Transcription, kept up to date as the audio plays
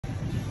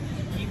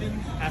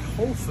At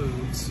Whole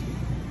Foods,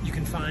 you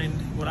can find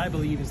what I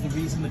believe is the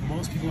reason that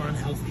most people are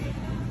unhealthy.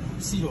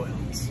 Seed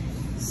oils.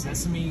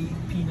 Sesame,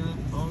 peanut,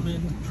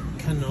 almond,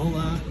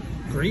 canola.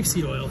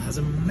 Grapeseed oil has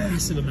a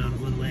massive amount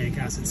of linoleic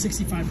acid,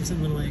 65%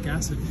 linoleic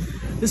acid.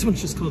 This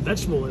one's just called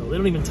vegetable oil. They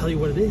don't even tell you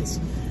what it is.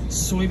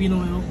 Soybean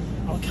oil,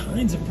 all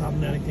kinds of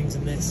problematic things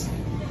in this.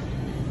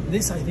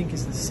 This, I think,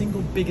 is the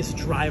single biggest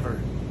driver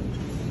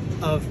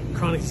of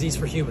chronic disease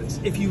for humans.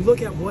 If you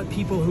look at what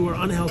people who are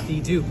unhealthy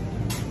do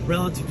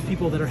relative to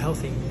people that are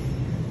healthy,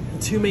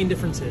 the two main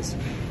differences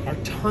are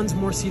tons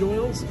more seed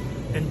oils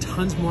and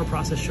tons more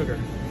processed sugar.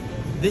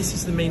 This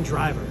is the main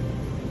driver.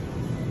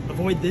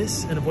 Avoid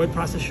this and avoid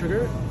processed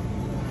sugar.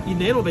 Eat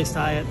an animal-based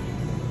diet.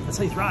 That's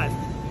how you thrive.